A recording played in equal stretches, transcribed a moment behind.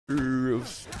of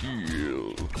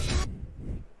Steele.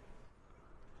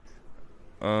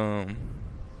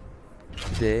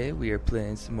 Today we are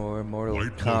playing some more Mortal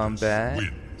Kombat.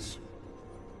 Wins.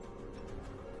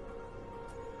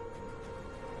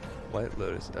 White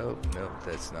Lotus. Oh no,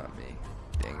 that's not me.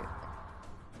 Dang it.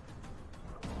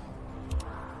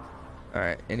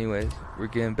 Alright, anyways, we're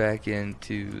getting back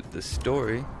into the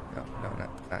story. No,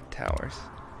 not towers.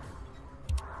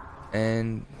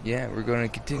 And yeah, we're going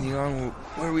to continue on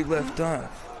where we left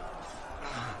off.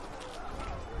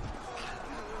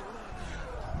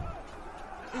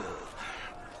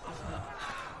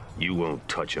 You won't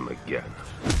touch him again.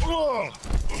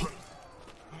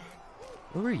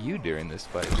 Where were you during this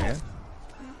fight, man?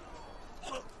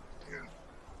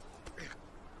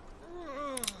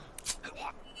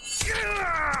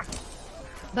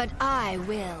 But I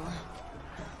will.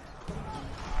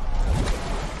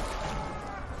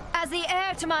 As the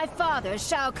heir to my father,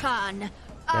 Shao Kahn,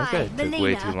 That guy took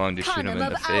way too long to shoot him in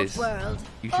the face.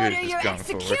 You should have just gone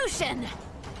execution.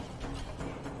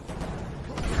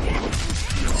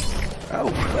 Oh,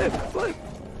 flip!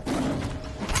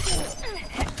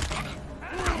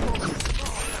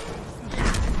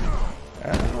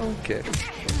 Okay.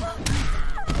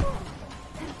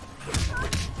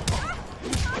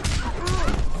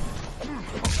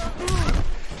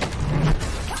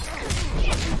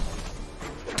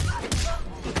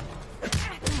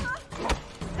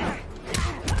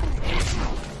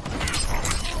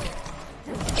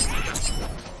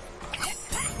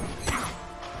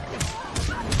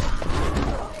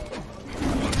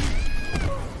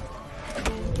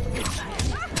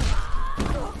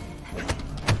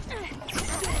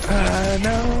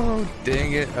 No!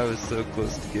 Dang it, I was so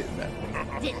close to getting that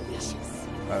one. Delicious.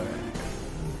 Alright.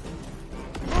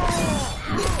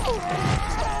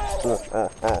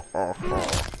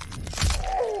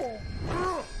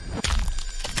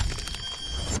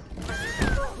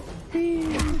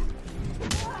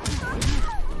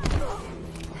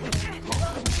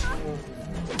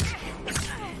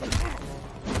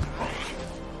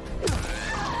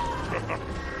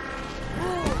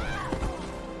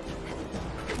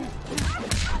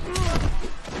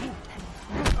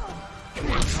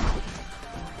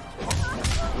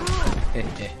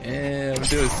 I'm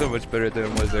doing so much better than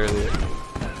it was earlier.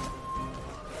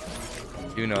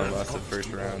 You know I lost the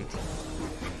first round.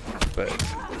 But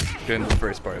during the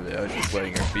first part of it, I was just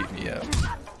letting her beat me up.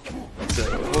 So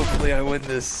hopefully I win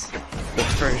this the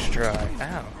first try.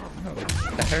 Ow. No,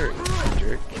 that hurt,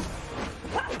 jerk.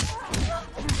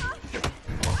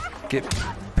 Get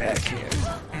back here.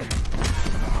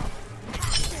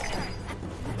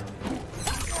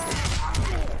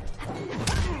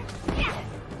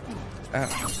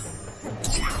 Ow.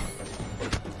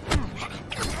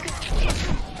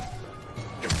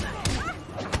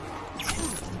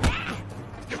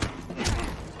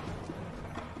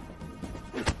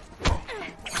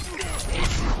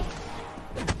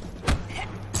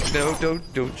 No,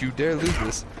 don't you dare lose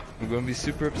this. I'm gonna be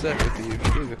super upset with you.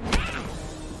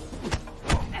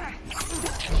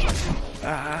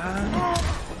 Ah,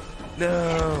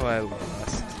 no, I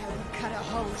lost.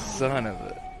 Son of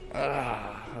a.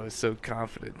 Ah, I was so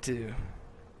confident too.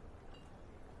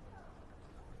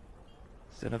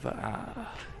 Son of a.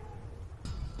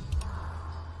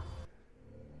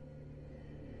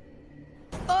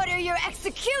 Order your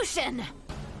execution.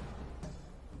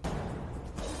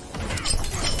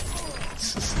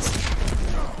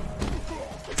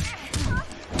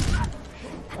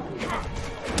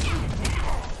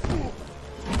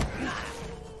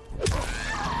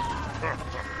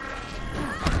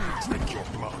 Drink your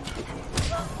blood.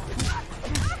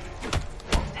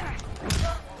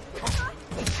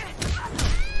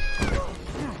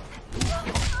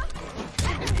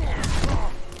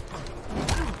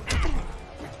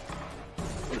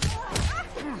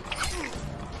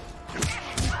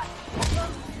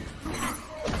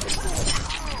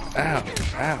 Ow,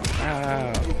 ow,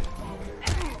 ow.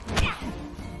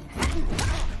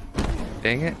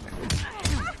 Dang it.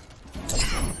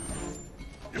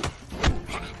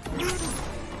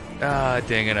 Ah,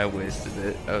 dang it, I wasted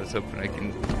it. I was hoping I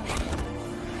can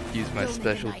use my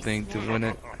special thing to win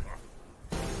it.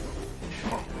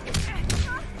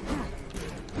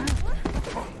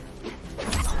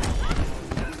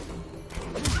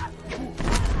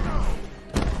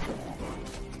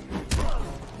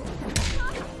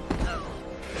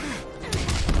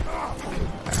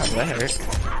 Ah, that hurt.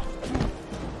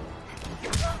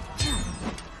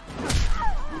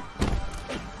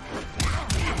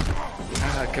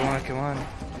 Come on, come on.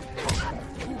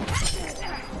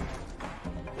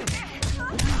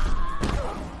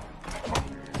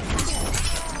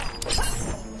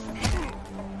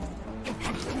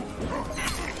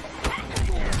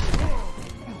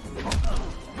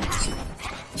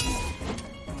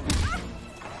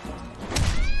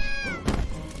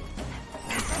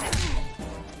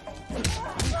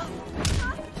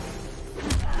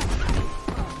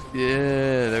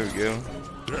 Yeah, there we go.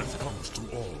 Death comes to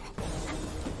all.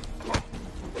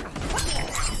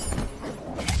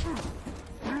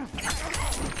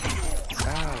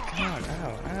 Ow, come on,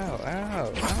 ow, ow,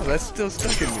 ow, ow, that's still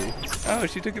stuck in me. Oh,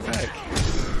 she took it back.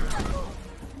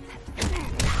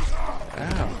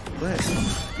 Ow, what?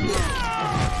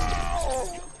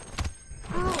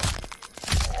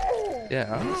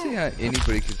 Yeah, I don't see how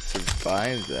anybody could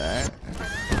survive that.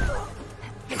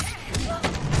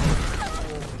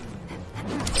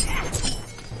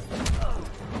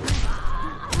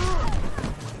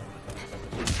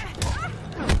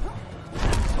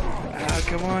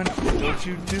 Come on, don't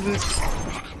you do this.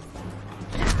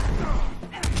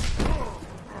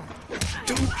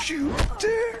 Don't you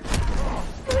dare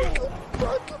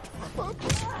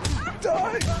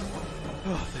die.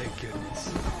 Oh, thank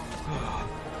goodness.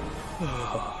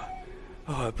 Oh,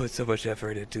 I put so much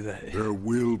effort into that. There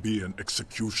will be an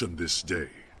execution this day.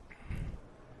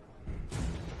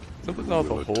 What's up with all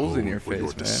the Will holes in atone your for your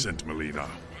face, man? descent, Melina.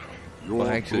 Your Well,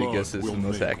 I actually blood guess this is the will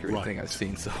most make accurate thing right. I've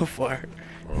seen so far.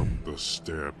 Up the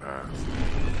stair path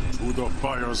to the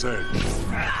fire's edge.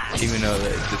 Even though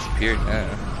that it disappeared now.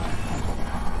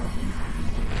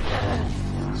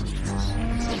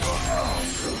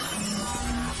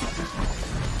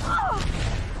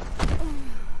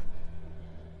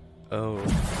 Oh,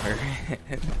 man.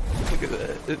 Look at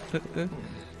that.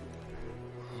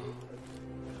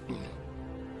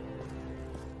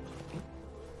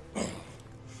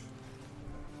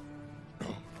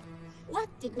 What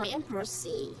did my emperor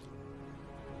see?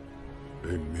 A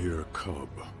mere cub,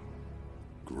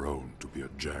 grown to be a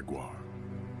jaguar.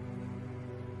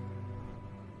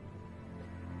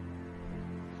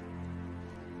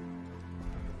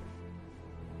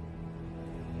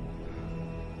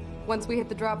 Once we hit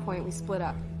the drop point, we split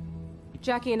up.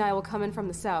 Jackie and I will come in from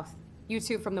the south, you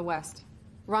two from the west.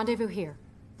 Rendezvous here,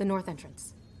 the north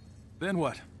entrance. Then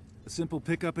what? A simple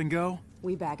pick up and go?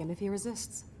 We bag him if he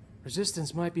resists.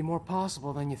 Resistance might be more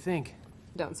possible than you think.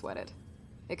 Don't sweat it.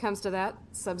 It comes to that,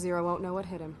 Sub-Zero won't know what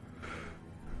hit him.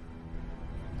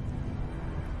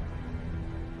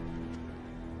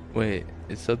 Wait,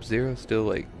 is Sub-Zero still,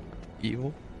 like,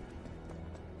 evil?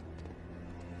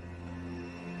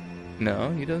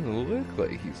 No, he doesn't look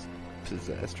like he's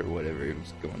possessed or whatever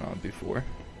was going on before.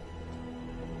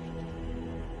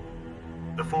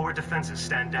 The forward defenses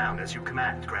stand down as you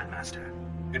command, Grandmaster.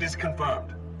 It is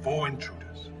confirmed. 4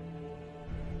 intruders.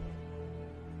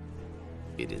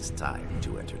 It is time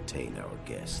to entertain our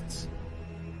guests.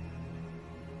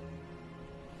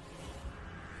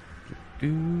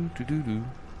 Do do do do.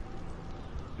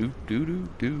 Do do do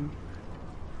do.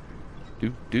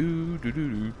 Do do do do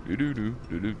do do do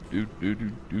do do do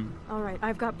do do. All right,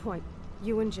 I've got point.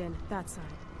 You and Jin, that side.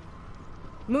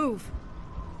 Move!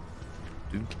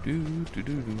 Do do do do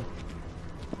do.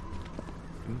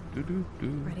 Do do do do.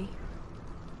 Ready?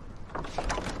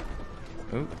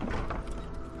 Oh.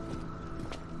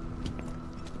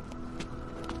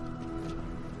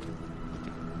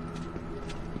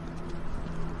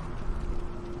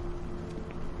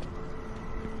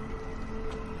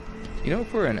 You know,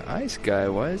 for an ice guy,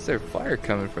 why is there fire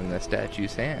coming from the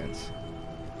statue's hands?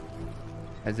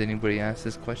 Has anybody asked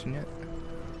this question yet?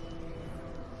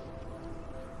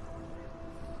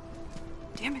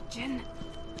 Damn it, Jin.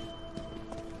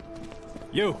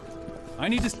 You! I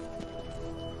need to...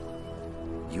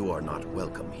 You are not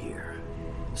welcome here.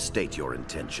 State your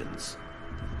intentions.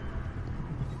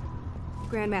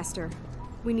 Grandmaster,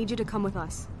 we need you to come with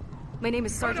us. My name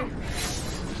is Sergeant...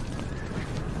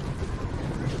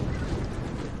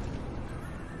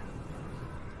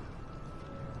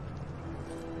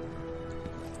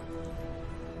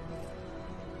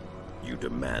 You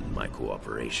demand my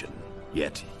cooperation,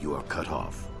 yet you are cut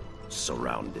off,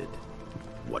 surrounded.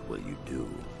 What will you do?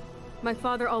 My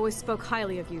father always spoke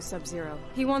highly of you, Sub-Zero.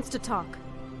 He wants to talk.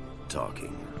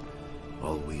 Talking.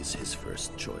 Always his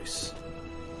first choice.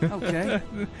 Okay.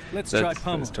 Let's try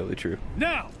pummel. That's totally true.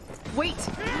 Now! Wait!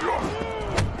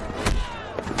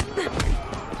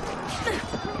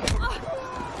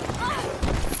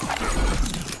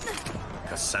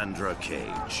 Cassandra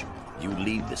Cage. You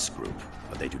lead this group,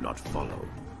 but they do not follow.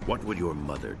 What would your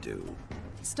mother do?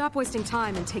 Stop wasting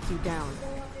time and take you down.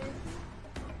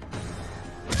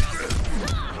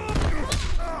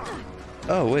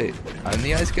 Oh wait, I'm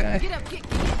the ice guy? Get up, get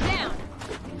down!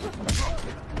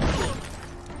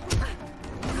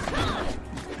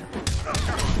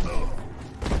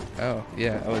 Oh,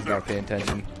 yeah, I was not paying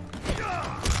attention.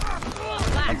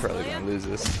 I'm probably gonna lose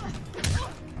this.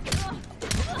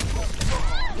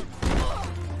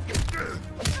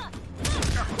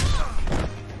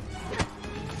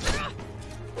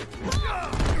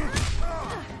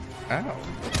 Ow.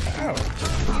 Ow.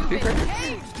 You've been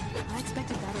caged. I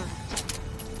expected better.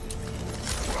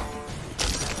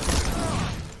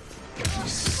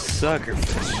 Sucker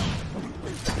fish.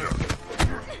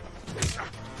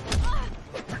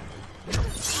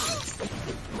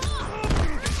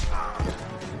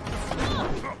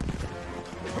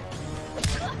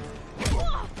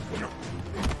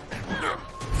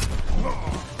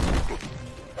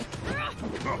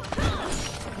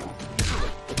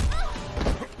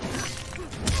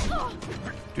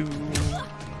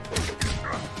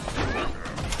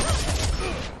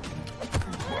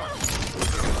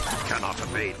 Cannot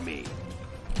evade me.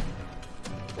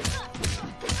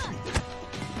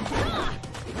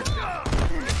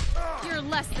 You're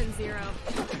less than zero.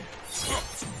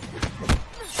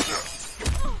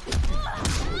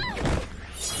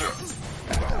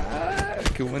 I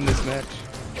can win this match.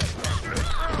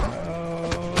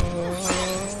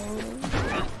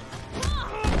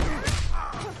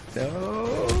 No.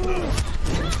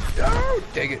 No.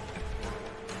 Dang it.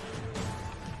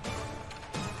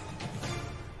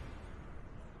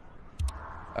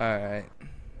 Alright.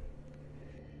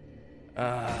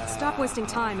 Stop wasting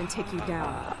time and take you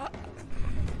down.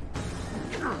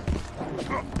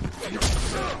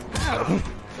 Ow.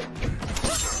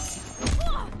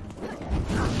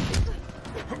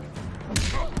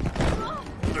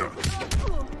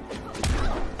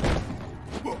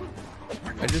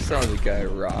 I just saw the guy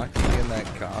rocking in that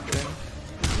coffin.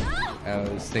 I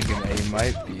was thinking that he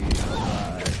might be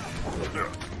alive.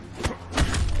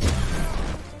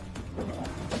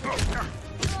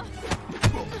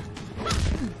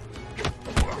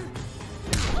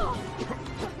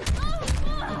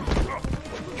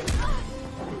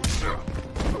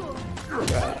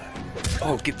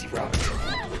 Oh, get the rock.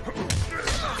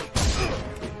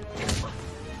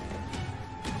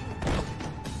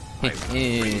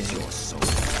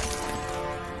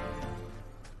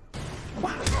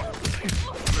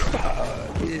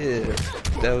 Yeah,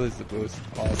 that was the most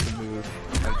awesome move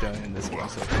I've done in this game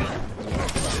so far.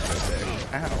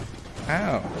 Ow.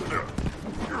 Ow.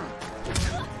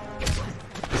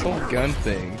 This whole gun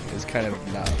thing is kind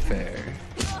of not fair.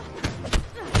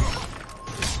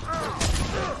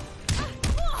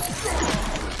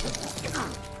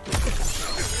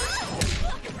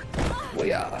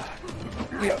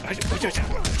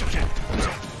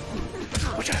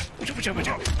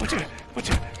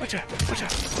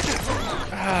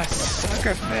 Ah,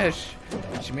 sucker fish!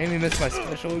 She made me miss my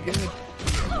special again.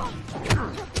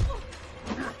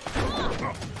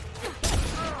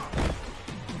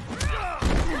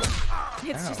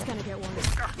 It's just gonna get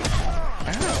worse.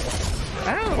 Ow!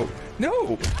 Ow!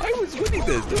 No! I was winning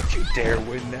this! Don't you dare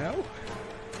win now!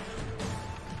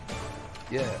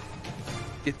 Yeah.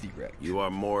 Get the wreck. You are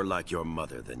more like your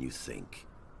mother than you think.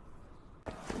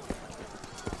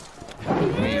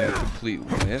 Are you a complete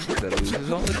wimp that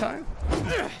loses all the time?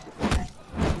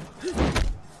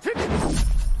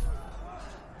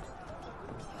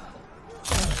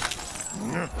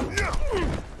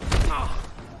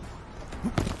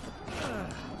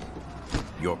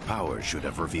 Your power should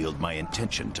have revealed my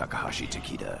intention, Takahashi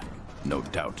Takeda. No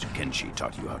doubt Kenshi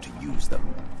taught you how to use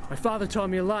them. My father taught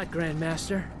me a lot,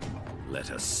 Grandmaster.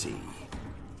 Let us see.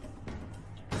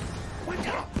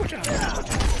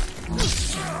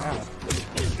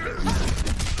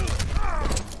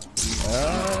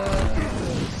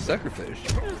 Suckerfish.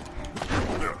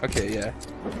 Okay, yeah.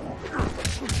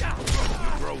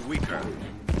 You grow weaker.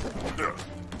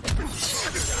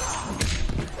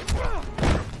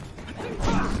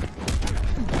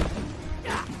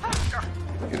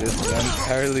 Look at this, I'm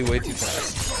entirely way too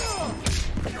fast.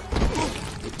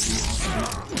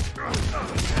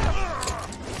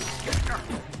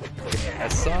 I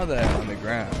saw that on the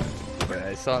ground, but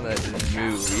I saw that it didn't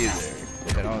move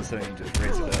either. And all of a sudden he just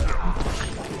raised it up.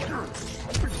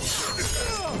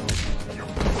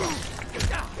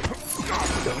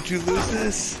 Don't you lose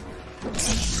this?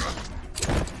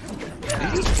 Did you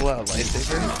just pull out a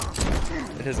lightsaber?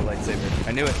 It is a lightsaber.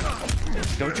 I knew it.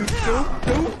 Don't you? No!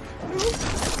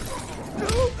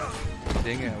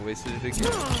 Dang it, I wasted it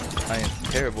again. I am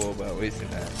terrible about wasting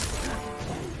that.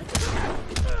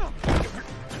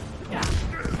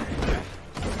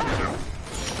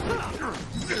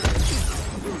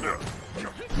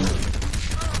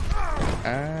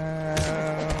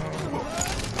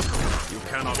 You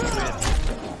cannot win.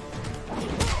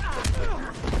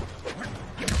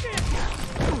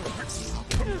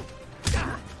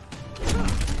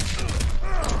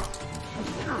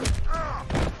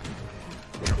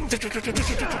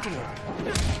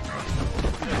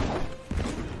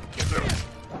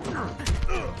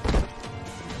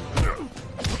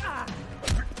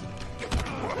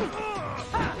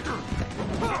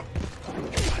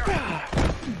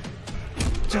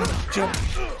 Jump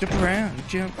around,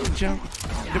 jump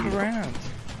around.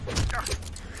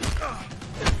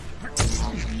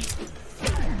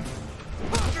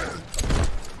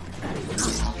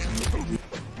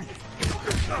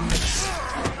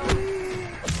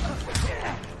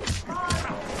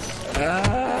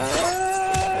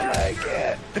 I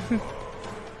can't.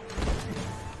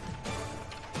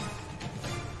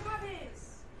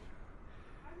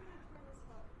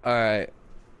 All right,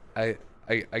 I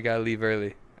gotta leave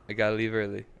early.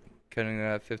 Cutting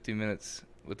out 50 minutes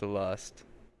with the Lost.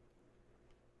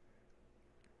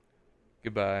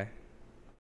 Goodbye.